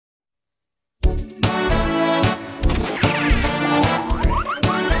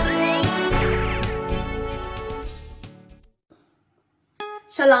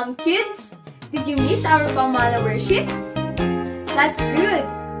Shalom kids! Did you miss our Pamana worship? That's good!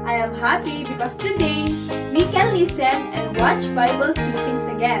 I am happy because today we can listen and watch Bible teachings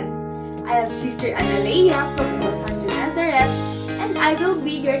again. I am Sister Analea from Los Angeles, Nazareth, and I will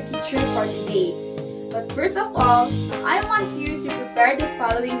be your teacher for today. But first of all, I want you to prepare the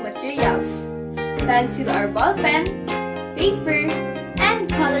following materials: pencil or ball pen, paper, and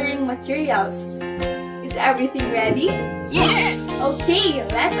coloring materials. Is everything ready? Yes! Okay,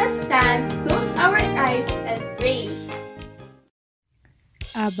 let us stand, close our eyes, and pray.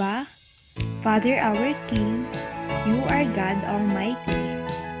 Abba, Father our King, you are God Almighty.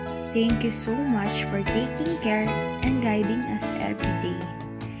 Thank you so much for taking care and guiding us every day.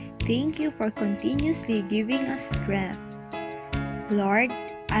 Thank you for continuously giving us strength. Lord,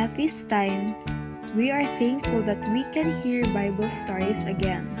 at this time, we are thankful that we can hear Bible stories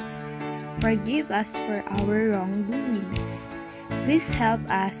again. Forgive us for our wrongdoings. Please help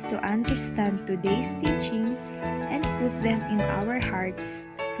us to understand today's teaching and put them in our hearts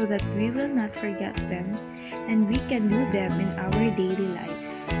so that we will not forget them and we can do them in our daily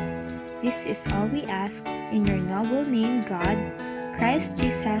lives. This is all we ask in your noble name, God, Christ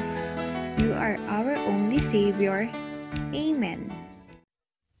Jesus. You are our only Savior. Amen.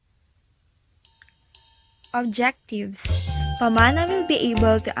 Objectives. Pamana will be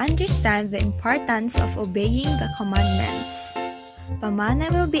able to understand the importance of obeying the commandments. Pamana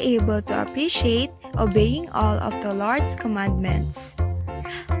will be able to appreciate obeying all of the Lord's commandments.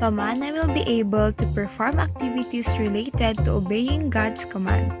 Pamana will be able to perform activities related to obeying God's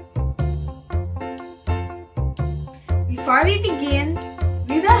command. Before we begin,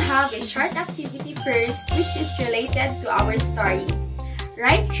 we will have a short activity first which is related to our story.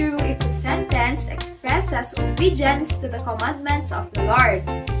 Write true if the sentence expresses obedience to the commandments of the Lord,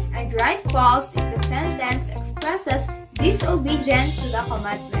 and write false if the sentence expresses disobedience to the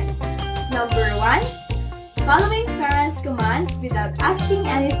commandments. Number 1. Following parents' commands without asking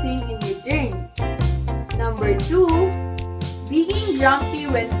anything in return. Number 2. Being grumpy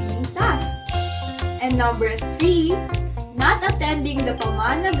when being tasked. And number 3. Not attending the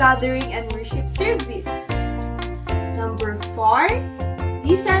Pamana gathering and worship service. Number 4.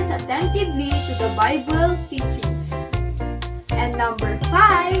 Listens attentively to the Bible teachings. And number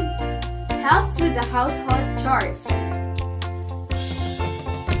 5, helps with the household chores.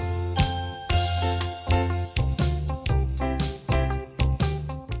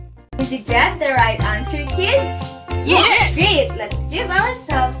 Did you get the right answer, kids? Yes! Great! Let's give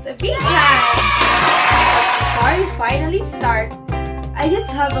ourselves a big hand! Before we finally start, I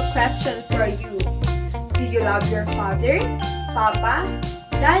just have a question for you. Do you love your father, Papa,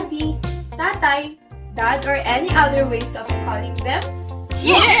 Daddy, Tatay, Dad, or any other ways of calling them?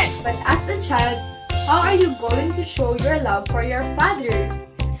 Yes! But as a child, how are you going to show your love for your father?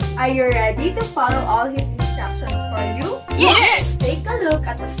 Are you ready to follow all his instructions for you? Yes! Take a look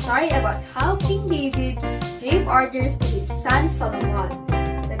at the story about how King David gave orders to his son Solomon.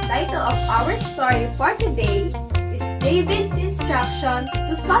 The title of our story for today is David's Instructions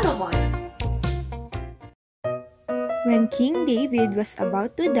to Solomon. When King David was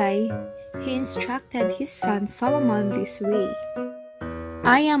about to die, he instructed his son Solomon this way: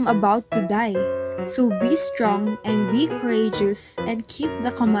 I am about to die, so be strong and be courageous and keep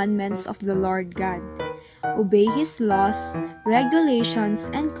the commandments of the Lord God. Obey his laws, regulations,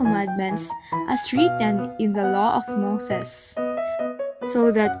 and commandments as written in the law of Moses, so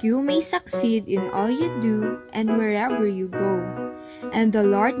that you may succeed in all you do and wherever you go. And the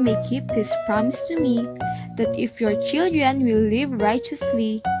Lord may keep his promise to me that if your children will live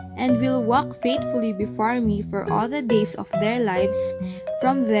righteously and will walk faithfully before me for all the days of their lives,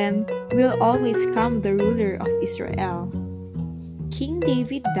 from them will always come the ruler of Israel. King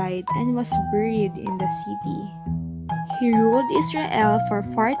David died and was buried in the city. He ruled Israel for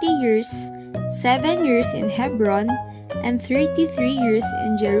 40 years, 7 years in Hebron, and 33 years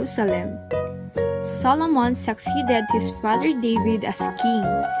in Jerusalem. Solomon succeeded his father David as king,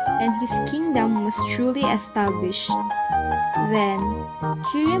 and his kingdom was truly established. Then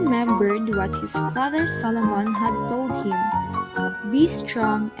he remembered what his father Solomon had told him: Be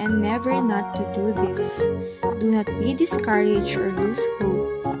strong and never not to do this. Do not be discouraged or lose hope,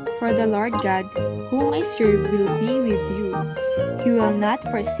 for the Lord God, whom I serve, will be with you. He will not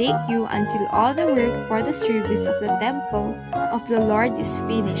forsake you until all the work for the service of the temple of the Lord is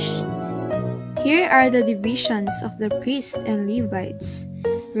finished. Here are the divisions of the priests and Levites,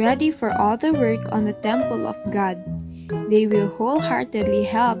 ready for all the work on the temple of God. They will wholeheartedly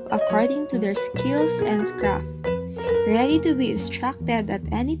help according to their skills and craft, ready to be instructed at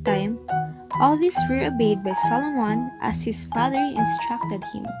any time, All these were obeyed by Solomon as his father instructed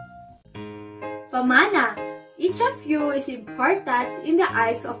him. Pamana, each of you is important in the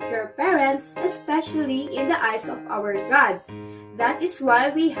eyes of your parents, especially in the eyes of our God. That is why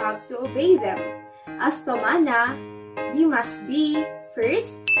we have to obey them. As pamana, we must be,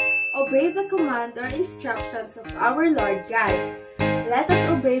 first, obey the command or instructions of our Lord God. Let us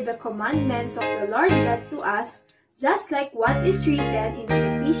obey the commandments of the Lord God to us, just like what is written in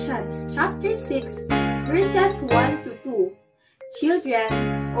Ephesians chapter 6, verses 1 to 2.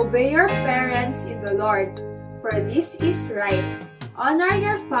 Children, obey your parents in the Lord, for this is right. Honor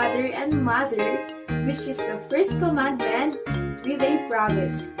your father and mother, which is the first commandment with a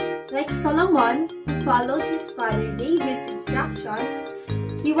promise. Like Solomon, who followed his father David's instructions,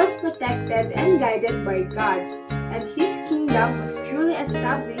 he was protected and guided by God, and his kingdom was truly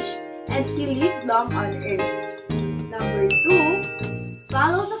established, and he lived long on earth. Number 2,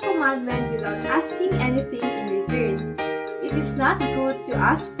 follow the commandment without asking anything in return. It is not good to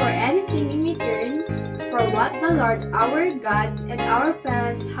ask for anything in return for what the Lord our God and our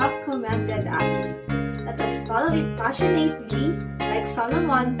parents have commanded us. Let us follow it passionately, like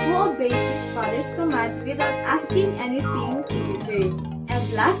Solomon, who obeyed his father's command without asking anything in return.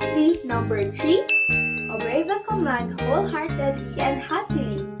 And lastly, number 3, obey the command wholeheartedly and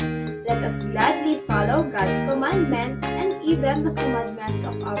happily. Let us gladly follow God's commandment and even the commandments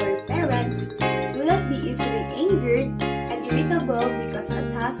of our parents. Do not be easily angered and irritable because a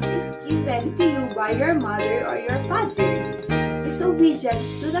task is given to you by your mother or your father.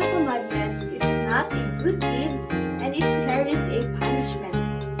 Disobedience to the commandment is not a good deed, and it carries a punishment.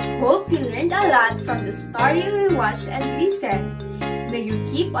 Hope you learned a lot from the story we watched and listened. May you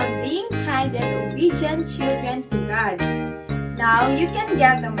keep on being kind and obedient children to God. Now you can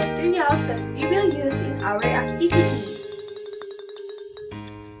get the materials that we will use in our activity.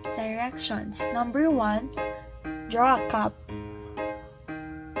 Directions. Number 1, draw a cup.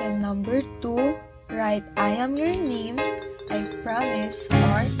 And number 2, write I am your name, I promise,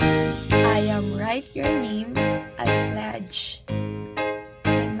 or I am write your name, I pledge.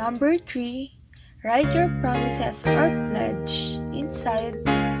 And number 3, write your promises or pledge inside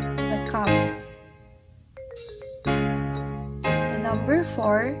the cup. And number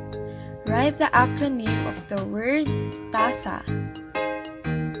 4, write the acronym of the word TASA.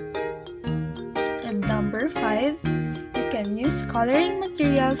 And number 5, you can use coloring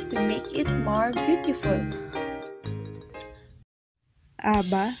materials to make it more beautiful.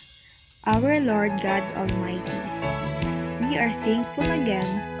 Abba, our Lord God Almighty, we are thankful again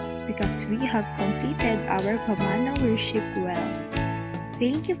because we have completed our Pamana worship well.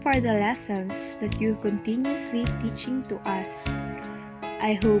 Thank you for the lessons that you continuously teaching to us.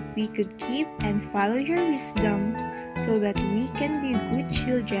 I hope we could keep and follow your wisdom so that we can be good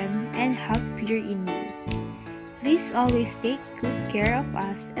children and have fear in you. Please always take good care of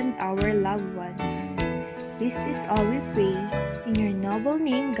us and our loved ones. This is all we pray in your noble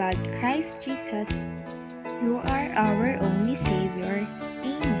name, God, Christ Jesus. You are our only Savior.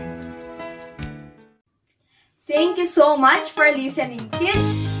 Amen. Thank you so much for listening,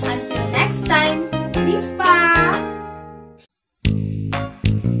 kids. Until next time, peace pa!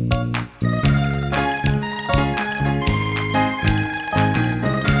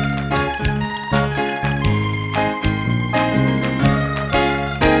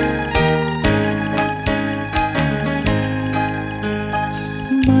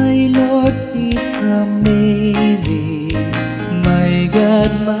 My Lord is amazing, my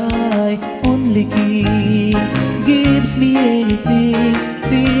God, my only King, gives me anything,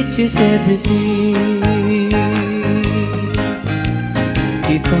 teaches everything.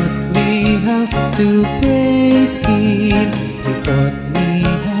 He taught me how to praise Him, He taught me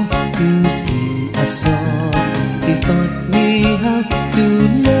how to sing a song, He taught me how to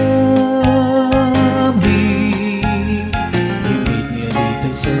love Him.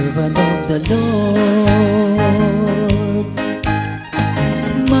 Servant of the Lord.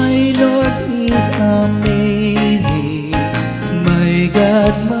 My Lord is amazing, my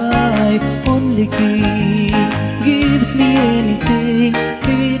God, my only King, gives me anything,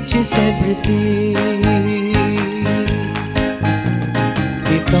 teaches everything.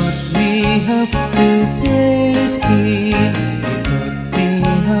 He taught me how to praise Him, He taught me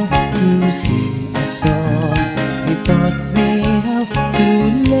how to sing a song, He taught me how to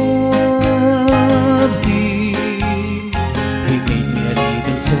love Him. He made me a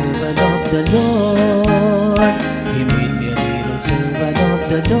little servant of the Lord. He made me a little servant of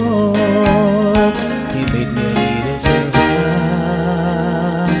the Lord. He made me a little servant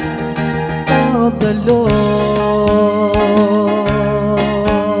of the Lord.